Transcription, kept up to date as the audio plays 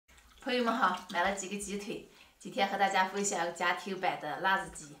朋友们好，买了几个鸡腿，今天和大家分享家庭版的辣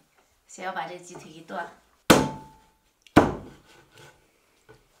子鸡。先要把这个鸡腿给剁了。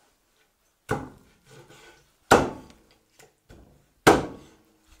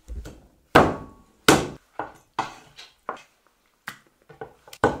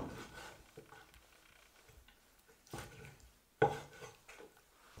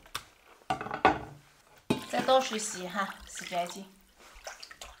再倒水洗一下，洗干净。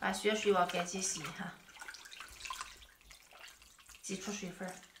把血水往干净洗一下，挤出水分。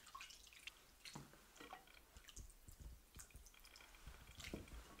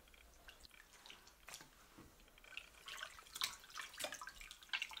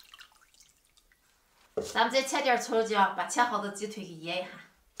咱们再切点葱姜，把切好的鸡腿给腌一下。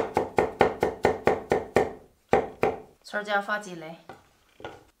葱姜放进来，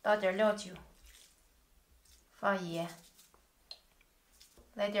倒点料酒，放盐。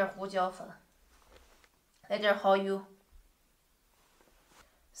来点胡椒粉，来点蚝油、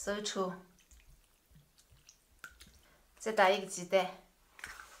生抽，再打一个鸡蛋，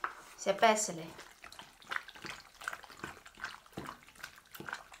先拌起来，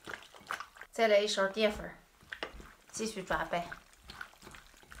再来一勺淀粉，继续抓拌。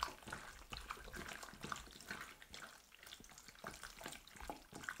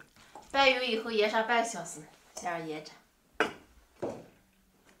拌匀以后腌上半个小时，先让腌着。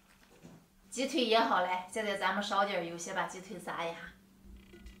鸡腿腌好了，现在咱们烧点油，先把鸡腿炸一下。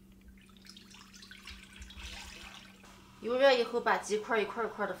油热以后，把鸡块一块一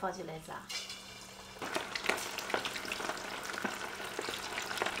块的放进来炸。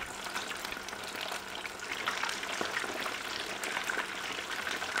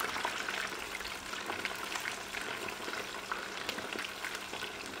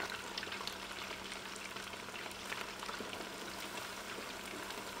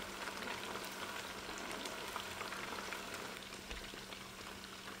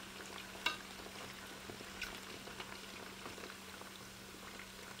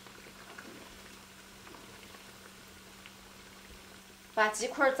把鸡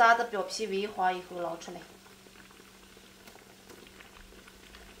块炸的表皮微黄以后捞出来。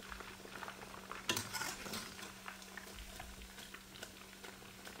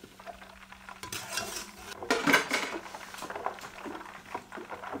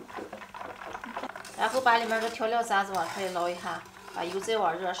然后把里面的调料渣子往出来捞一下，把油再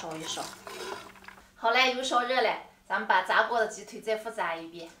往热烧一烧。好嘞，油烧热了，咱们把炸过的鸡腿再复炸一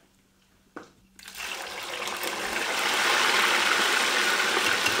遍。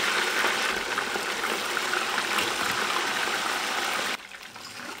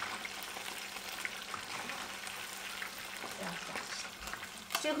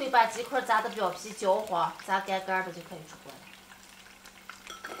这回把鸡块炸的表皮焦黄，炸干干的就可以出锅了。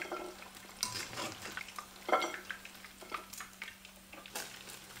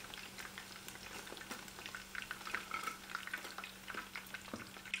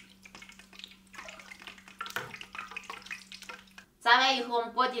炸完以后，我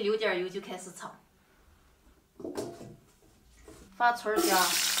们锅底留点油，就开始炒。放葱姜，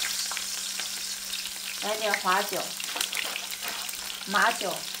来点花椒。麻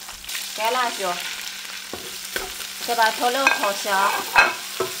椒、干辣椒，再把调料炒香，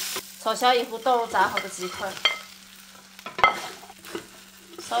炒香以后倒入炸好的鸡块，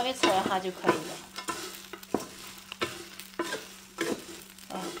稍微炒一下就可以了。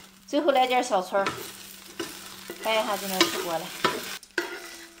最后来点小葱，拌一下就能出锅了。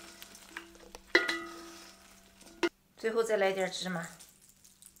最后再来点芝麻，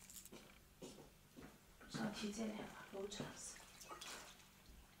上提再来把肉炒死。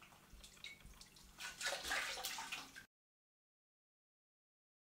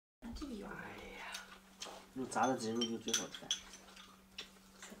肉炸的鸡肉就最好吃。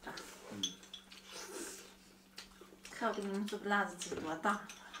是的。看我给你们做的辣子鸡多大，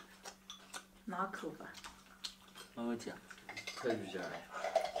拿口吧。没问题。太鱼馅了。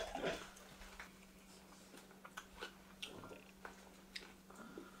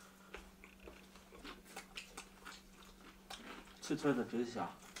脆脆的，真香。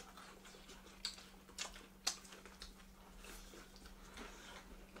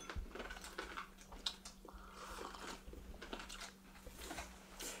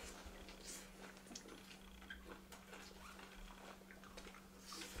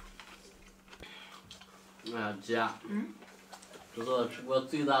姐，这是我吃过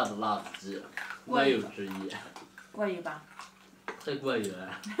最大的辣子鸡，没有之一。过瘾吧？太过瘾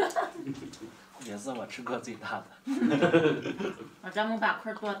了。也是我吃过最大的。咱们把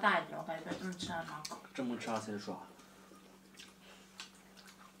块剁大一点，我感觉这么吃还蛮好。这么吃才爽。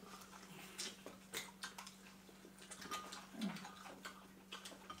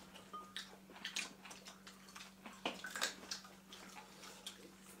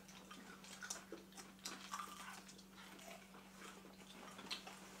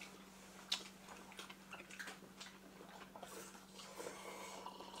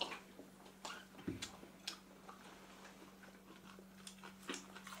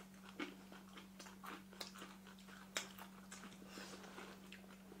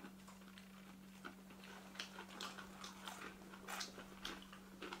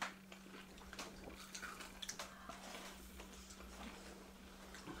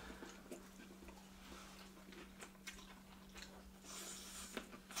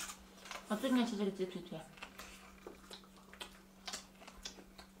我最爱吃这个鸡腿腿。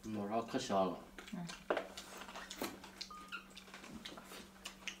味道可香了。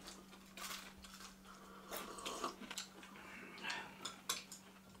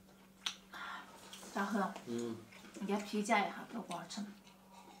大河，你给评价一下，多不好吃吗？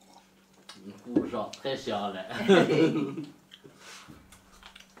顾不上，太香了。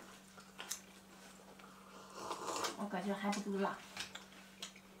我感觉还不够辣，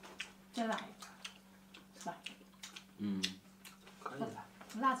再辣一点，是吧？可以了。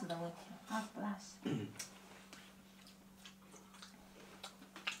辣子的问题，辣子不辣死。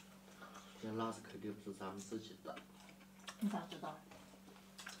这辣子肯定不是咱们自己的。你咋知道？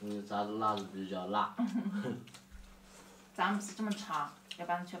因为咱的辣子比较辣。咱们不是这么长，要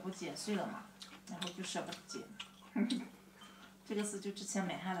把它全部剪碎了嘛，然后就舍不得剪。这个是就之前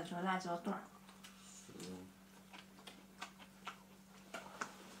买下的这个辣椒段儿。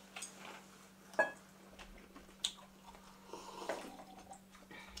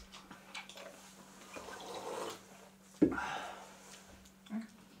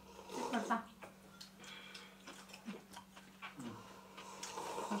这块大。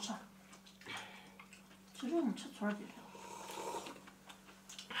好吃。吃肉我们吃串儿就行。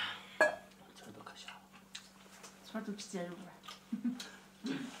这都可香了。串儿都直接肉了。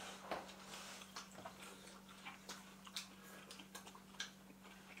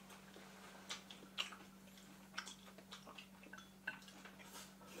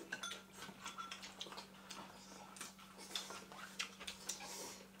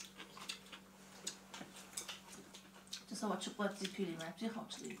这是我吃过鸡腿里面最好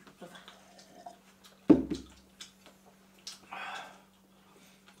吃的一种做法。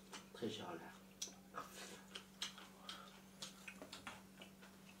太香了。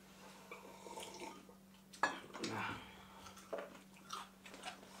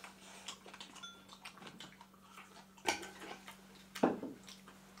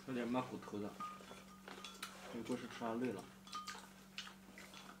有点没骨头的，如果是吃上累了。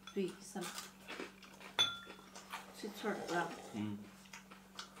对，是了。脆脆的，是吧？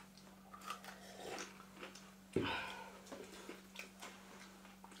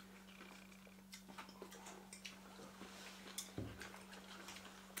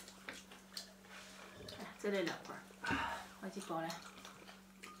再来2块儿，好几包了。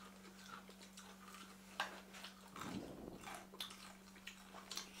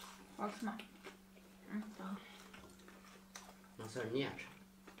好吃吗？走。那事儿你也吃。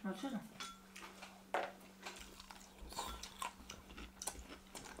我吃了。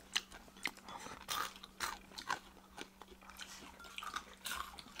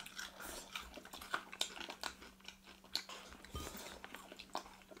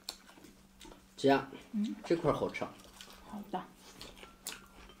姐，这块好吃。好的。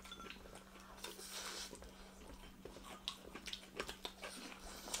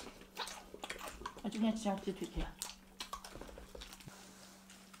我今天吃点鸡腿腿。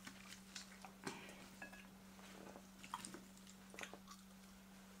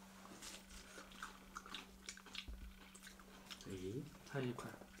还有一块。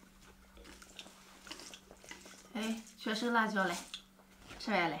哎，全是辣椒嘞，吃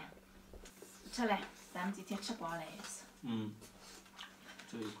完了，吃了，咱们今天吃光了也是。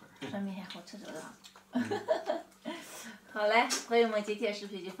就一块。说明还好吃着呢。好嘞，朋友们，今天视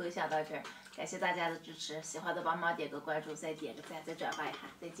频就分享到这儿，感谢大家的支持，喜欢的帮忙点个关注，再点个赞，再转发一下，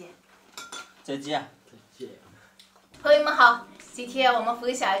再见。再见。再见。朋友们好，今天我们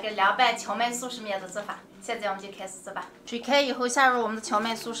分享一个凉拌荞麦速食面的做法，现在我们就开始做吧。水开以后下入我们的荞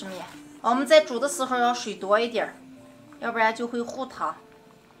麦速食面，我们在煮的时候要水多一点儿，要不然就会糊汤。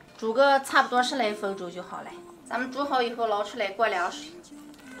煮个差不多10来分钟就好了。咱们煮好以后捞出来过凉水，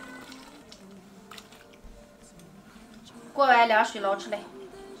过完凉水捞出来，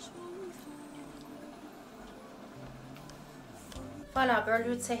放2根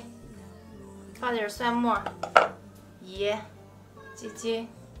绿菜，放点蒜末、盐、鸡精，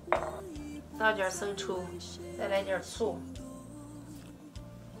倒点生抽，再来点醋，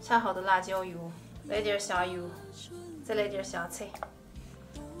下好的辣椒油，来点香油，再来点香菜，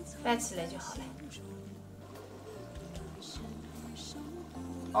拌起来就好了。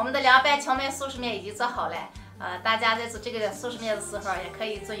我们的凉拌荞麦速食面已经做好了。大家在做这个速食面的时候，也可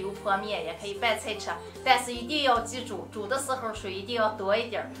以做油泼面，也可以拌菜吃，但是一定要记住，煮的时候水一定要多一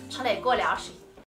点，出来过凉水。